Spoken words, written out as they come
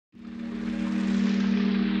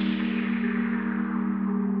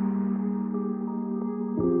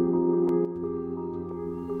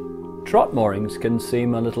Trot moorings can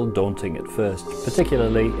seem a little daunting at first,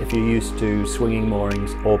 particularly if you're used to swinging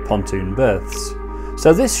moorings or pontoon berths.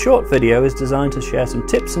 So this short video is designed to share some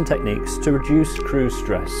tips and techniques to reduce crew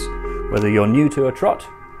stress, whether you're new to a trot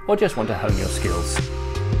or just want to hone your skills.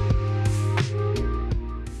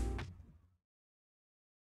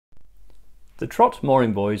 The trot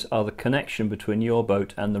mooring buoys are the connection between your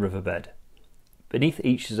boat and the riverbed. Beneath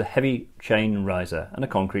each is a heavy chain riser and a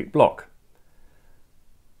concrete block.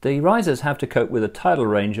 The risers have to cope with a tidal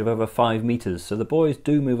range of over 5 metres, so the buoys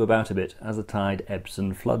do move about a bit as the tide ebbs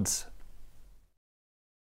and floods.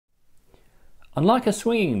 Unlike a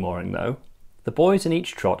swinging mooring though, the buoys in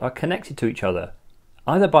each trot are connected to each other,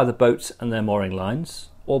 either by the boats and their mooring lines,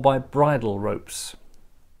 or by bridle ropes.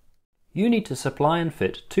 You need to supply and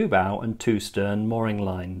fit 2 bow and 2 stern mooring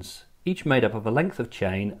lines, each made up of a length of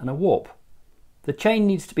chain and a warp. The chain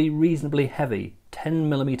needs to be reasonably heavy.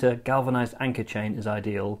 10mm galvanised anchor chain is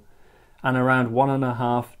ideal, and around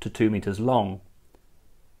 1.5 to 2 metres long.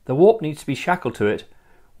 The warp needs to be shackled to it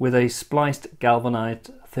with a spliced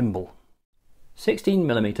galvanised thimble.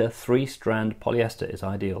 16mm 3-strand polyester is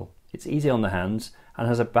ideal. It's easy on the hands and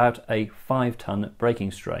has about a 5-ton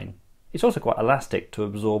breaking strain. It's also quite elastic to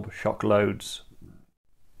absorb shock loads.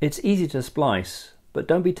 It's easy to splice, but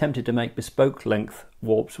don't be tempted to make bespoke length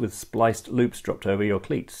warps with spliced loops dropped over your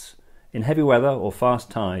cleats. In heavy weather or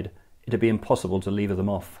fast tide, it'd be impossible to lever them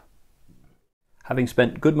off. Having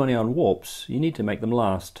spent good money on warps, you need to make them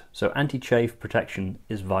last, so anti-chafe protection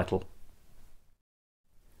is vital.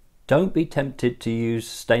 Don't be tempted to use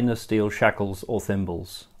stainless steel shackles or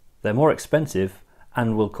thimbles. They're more expensive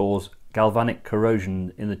and will cause galvanic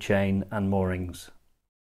corrosion in the chain and moorings.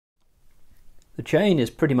 The chain is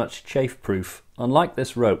pretty much chafe-proof, unlike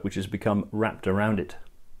this rope which has become wrapped around it.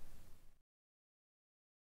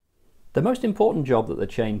 The most important job that the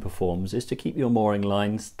chain performs is to keep your mooring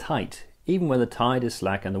lines tight, even when the tide is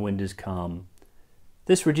slack and the wind is calm.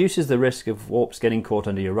 This reduces the risk of warps getting caught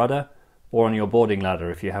under your rudder or on your boarding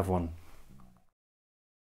ladder if you have one.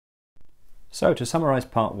 So to summarise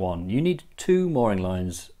part 1, you need 2 mooring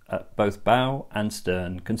lines at both bow and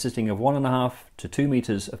stern, consisting of 1.5 to 2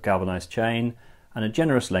 metres of galvanised chain and a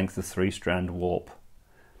generous length of 3-strand warp.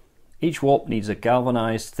 Each warp needs a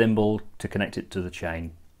galvanised thimble to connect it to the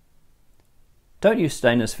chain. Don't use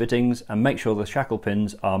stainless fittings and make sure the shackle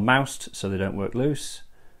pins are moused so they don't work loose,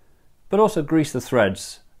 but also grease the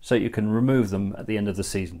threads so you can remove them at the end of the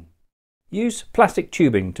season. Use plastic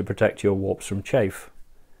tubing to protect your warps from chafe.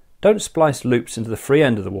 Don't splice loops into the free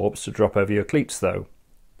end of the warps to drop over your cleats though.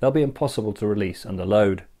 They'll be impossible to release under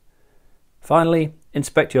load. Finally,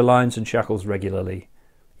 inspect your lines and shackles regularly.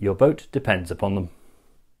 Your boat depends upon them.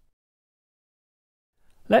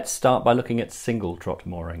 Let's start by looking at single trot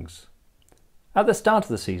moorings. At the start of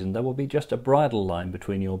the season there will be just a bridle line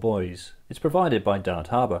between your buoys. It's provided by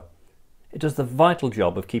Harbour. It does the vital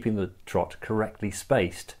job of keeping the trot correctly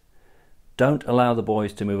spaced. Don't allow the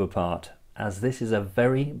buoys to move apart, as this is a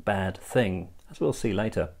very bad thing, as we'll see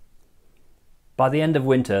later. By the end of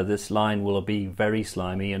winter this line will be very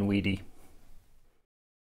slimy and weedy.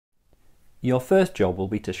 Your first job will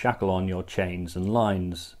be to shackle on your chains and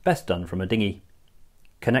lines, best done from a dinghy.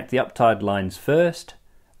 Connect the uptide lines first,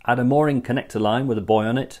 add a mooring connector line with a buoy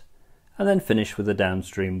on it, and then finish with a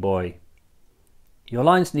downstream buoy. Your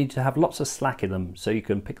lines need to have lots of slack in them so you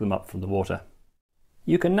can pick them up from the water.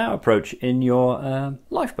 You can now approach in your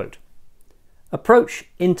lifeboat. Approach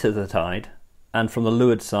into the tide and from the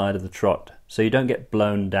leeward side of the trot so you don't get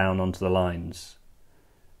blown down onto the lines.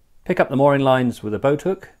 Pick up the mooring lines with a boat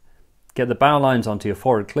hook, get the bow lines onto your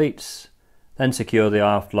forward cleats, then secure the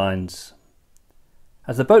aft lines.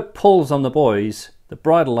 As the boat pulls on the buoys, the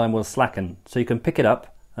bridle line will slacken so you can pick it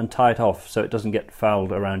up and tie it off so it doesn't get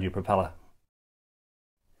fouled around your propeller.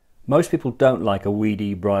 Most people don't like a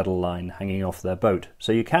weedy bridle line hanging off their boat,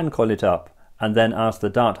 so you can coil it up and then ask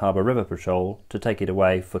the Harbour River Patrol to take it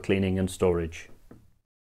away for cleaning and storage.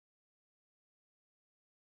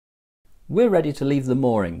 We're ready to leave the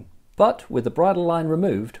mooring, but with the bridle line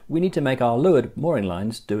removed, we need to make our leeward mooring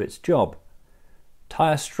lines do its job.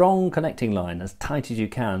 Tie a strong connecting line as tight as you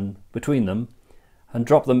can between them and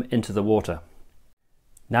drop them into the water.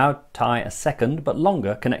 Now tie a second but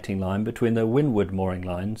longer connecting line between the windward mooring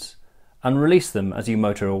lines and release them as you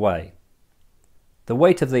motor away. The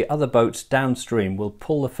weight of the other boats downstream will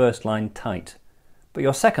pull the first line tight, but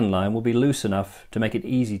your second line will be loose enough to make it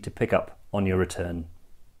easy to pick up on your return.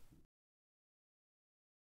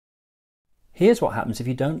 Here's what happens if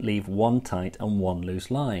you don't leave one tight and one loose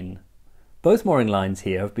line. Both mooring lines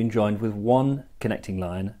here have been joined with one connecting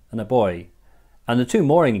line and a buoy, and the 2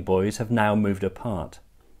 mooring buoys have now moved apart.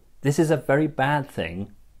 This is a very bad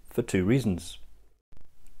thing for two reasons.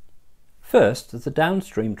 First, the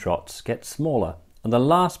downstream trots get smaller, and the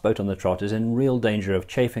last boat on the trot is in real danger of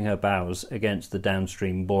chafing her bows against the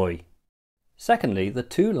downstream buoy. Secondly, the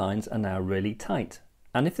two lines are now really tight,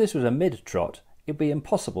 and if this was a mid-trot, it'd be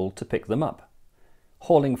impossible to pick them up.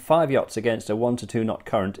 Hauling 5 yachts against a 1 to 2 knot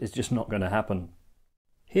current is just not going to happen.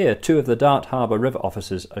 Here, 2 of the Dart Harbour river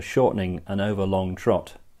officers are shortening an overlong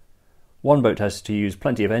trot. One boat has to use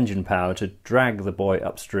plenty of engine power to drag the buoy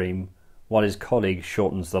upstream, while his colleague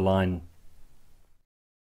shortens the line.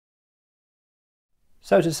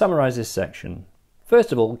 So to summarise this section,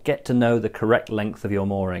 first of all, get to know the correct length of your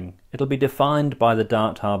mooring. It'll be defined by the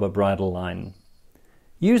Dart Harbour bridle line.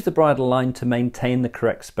 Use the bridle line to maintain the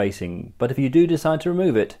correct spacing, but if you do decide to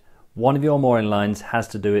remove it, one of your mooring lines has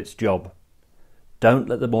to do its job. Don't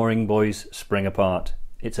let the mooring buoys spring apart.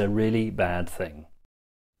 It's a really bad thing.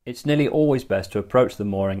 It's nearly always best to approach the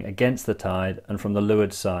mooring against the tide and from the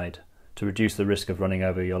leeward side to reduce the risk of running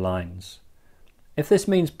over your lines. If this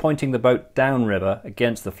means pointing the boat downriver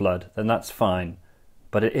against the flood, then that's fine,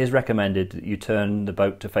 but it is recommended that you turn the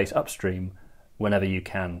boat to face upstream whenever you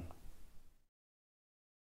can.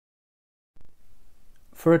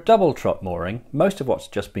 For a double trot mooring, most of what's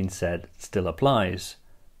just been said still applies,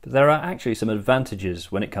 but there are actually some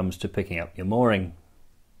advantages when it comes to picking up your mooring.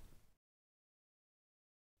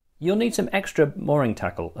 You'll need some extra mooring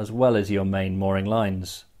tackle as well as your main mooring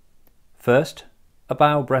lines. First, a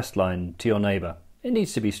bow breast line to your neighbour. It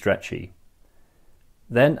needs to be stretchy.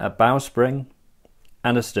 Then a bow spring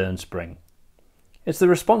and a stern spring. It's the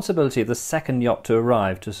responsibility of the second yacht to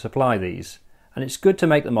arrive to supply these, and it's good to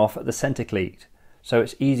make them off at the centre cleat so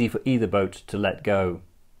it's easy for either boat to let go.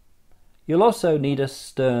 You'll also need a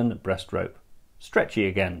stern breast rope, stretchy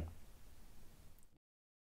again.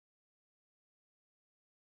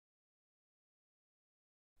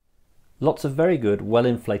 Lots of very good,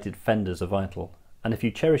 well-inflated fenders are vital, and if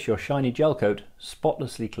you cherish your shiny gel coat,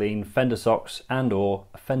 spotlessly clean fender socks and/or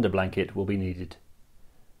a fender blanket will be needed.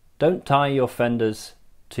 Don't tie your fenders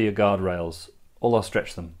to your guardrails, or they'll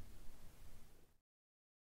stretch them.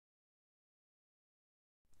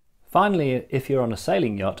 Finally, if you're on a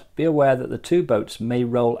sailing yacht, be aware that the two boats may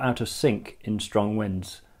roll out of sync in strong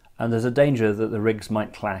winds, and there's a danger that the rigs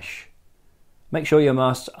might clash. Make sure your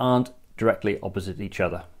masts aren't directly opposite each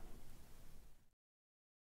other.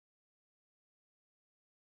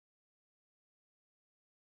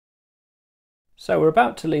 So we're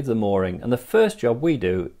about to leave the mooring, and the first job we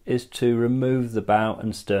do is to remove the bow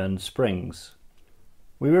and stern springs.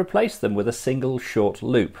 We replace them with a single short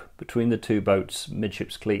loop between the two boats'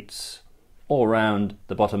 midships cleats, or around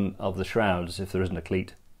the bottom of the shrouds if there isn't a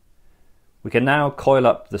cleat. We can now coil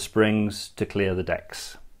up the springs to clear the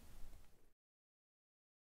decks.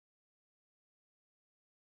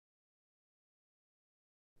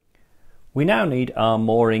 We now need our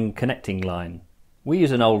mooring connecting line. We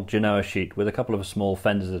use an old Genoa sheet with a couple of small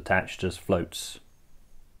fenders attached as floats.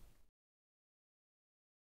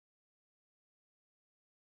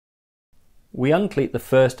 We uncleat the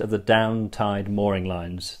first of the down tide mooring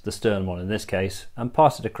lines, the stern one in this case, and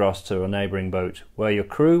pass it across to a neighbouring boat where your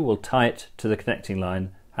crew will tie it to the connecting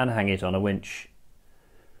line and hang it on a winch.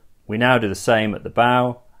 We now do the same at the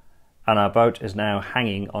bow, and our boat is now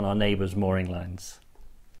hanging on our neighbour's mooring lines.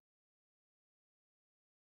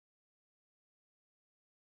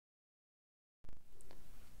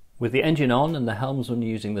 With the engine on and the helmsman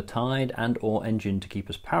using the tide and/or engine to keep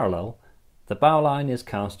us parallel, the bow line is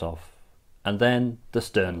cast off, and then the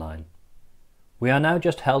stern line. We are now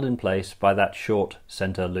just held in place by that short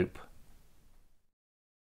centre loop.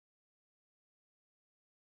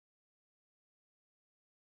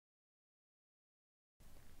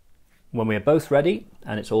 When we are both ready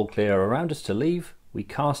and it's all clear around us to leave, we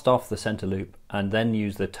cast off the centre loop and then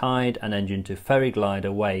use the tide and engine to ferry glide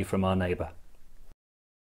away from our neighbour.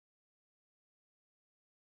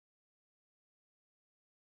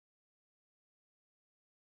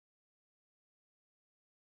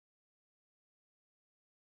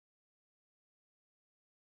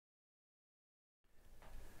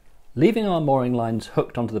 Leaving our mooring lines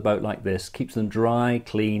hooked onto the boat like this keeps them dry,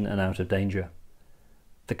 clean and out of danger.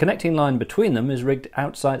 The connecting line between them is rigged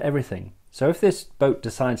outside everything, so if this boat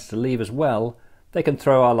decides to leave as well, they can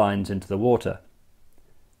throw our lines into the water.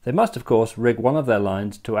 They must of course rig one of their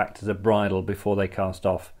lines to act as a bridle before they cast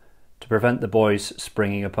off, to prevent the buoys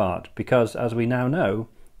springing apart, because as we now know,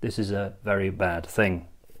 this is a very bad thing.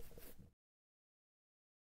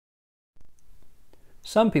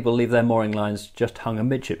 Some people leave their mooring lines just hung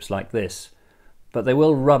amidships like this, but they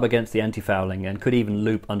will rub against the anti-fouling and could even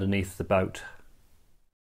loop underneath the boat.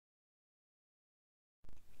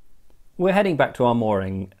 We're heading back to our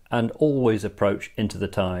mooring, and always approach into the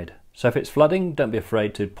tide. So if it's flooding, don't be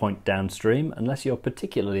afraid to point downstream unless you're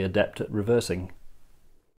particularly adept at reversing.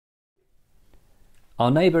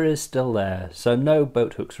 Our neighbour is still there, so no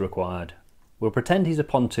boat hooks required. We'll pretend he's a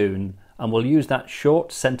pontoon and we'll use that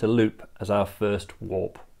short centre loop as our first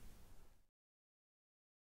warp.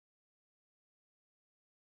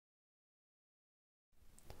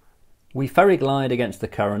 We ferry glide against the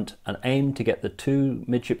current and aim to get the two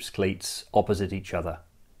midships cleats opposite each other.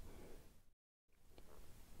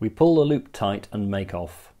 We pull the loop tight and make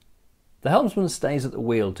off. The helmsman stays at the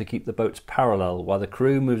wheel to keep the boats parallel while the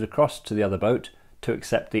crew moves across to the other boat to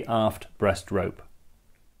accept the aft breast rope.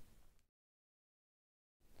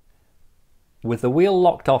 With the wheel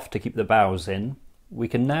locked off to keep the bows in, we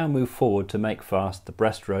can now move forward to make fast the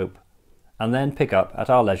breast rope and then pick up at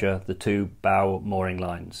our leisure the two bow mooring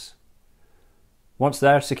lines. Once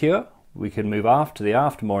they're secure, we can move aft to the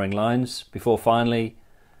aft mooring lines before finally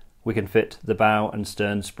we can fit the bow and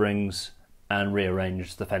stern springs and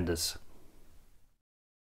rearrange the fenders.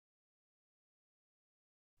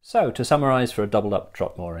 So to summarise for a doubled up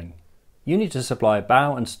trot mooring, you need to supply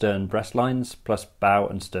bow and stern breast lines plus bow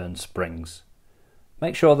and stern springs.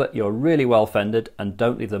 Make sure that you're really well fended and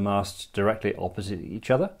don't leave the masts directly opposite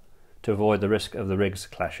each other to avoid the risk of the rigs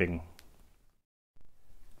clashing.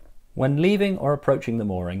 When leaving or approaching the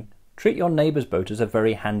mooring, treat your neighbour's boat as a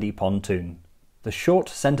very handy pontoon. The short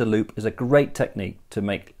centre loop is a great technique to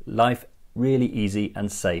make life really easy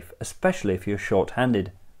and safe, especially if you're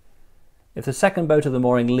short-handed. If the second boat of the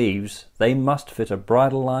mooring leaves, they must fit a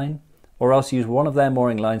bridle line or else use one of their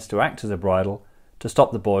mooring lines to act as a bridle to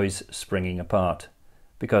stop the buoys springing apart,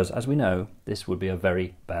 because as we know, this would be a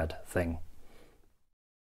very bad thing.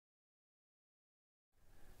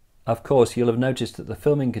 Of course, you'll have noticed that the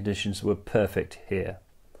filming conditions were perfect here,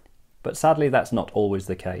 but sadly that's not always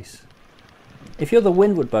the case. If you're the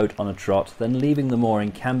windward boat on a trot, then leaving the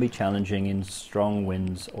mooring can be challenging in strong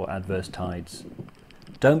winds or adverse tides.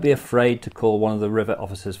 Don't be afraid to call one of the river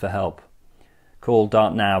officers for help. Call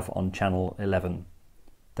Dart Nav on channel 11.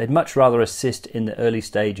 They'd much rather assist in the early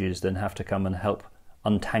stages than have to come and help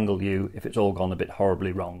untangle you if it's all gone a bit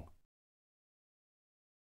horribly wrong.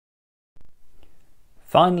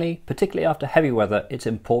 Finally, particularly after heavy weather, it's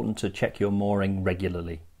important to check your mooring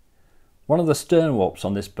regularly. One of the stern warps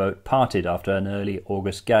on this boat parted after an early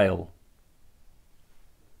August gale.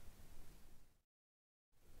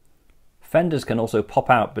 Fenders can also pop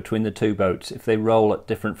out between the two boats if they roll at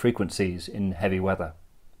different frequencies in heavy weather.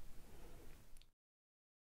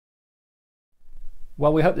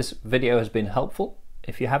 Well, we hope this video has been helpful.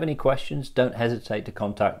 If you have any questions, don't hesitate to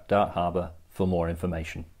contact Dart Harbour for more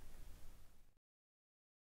information.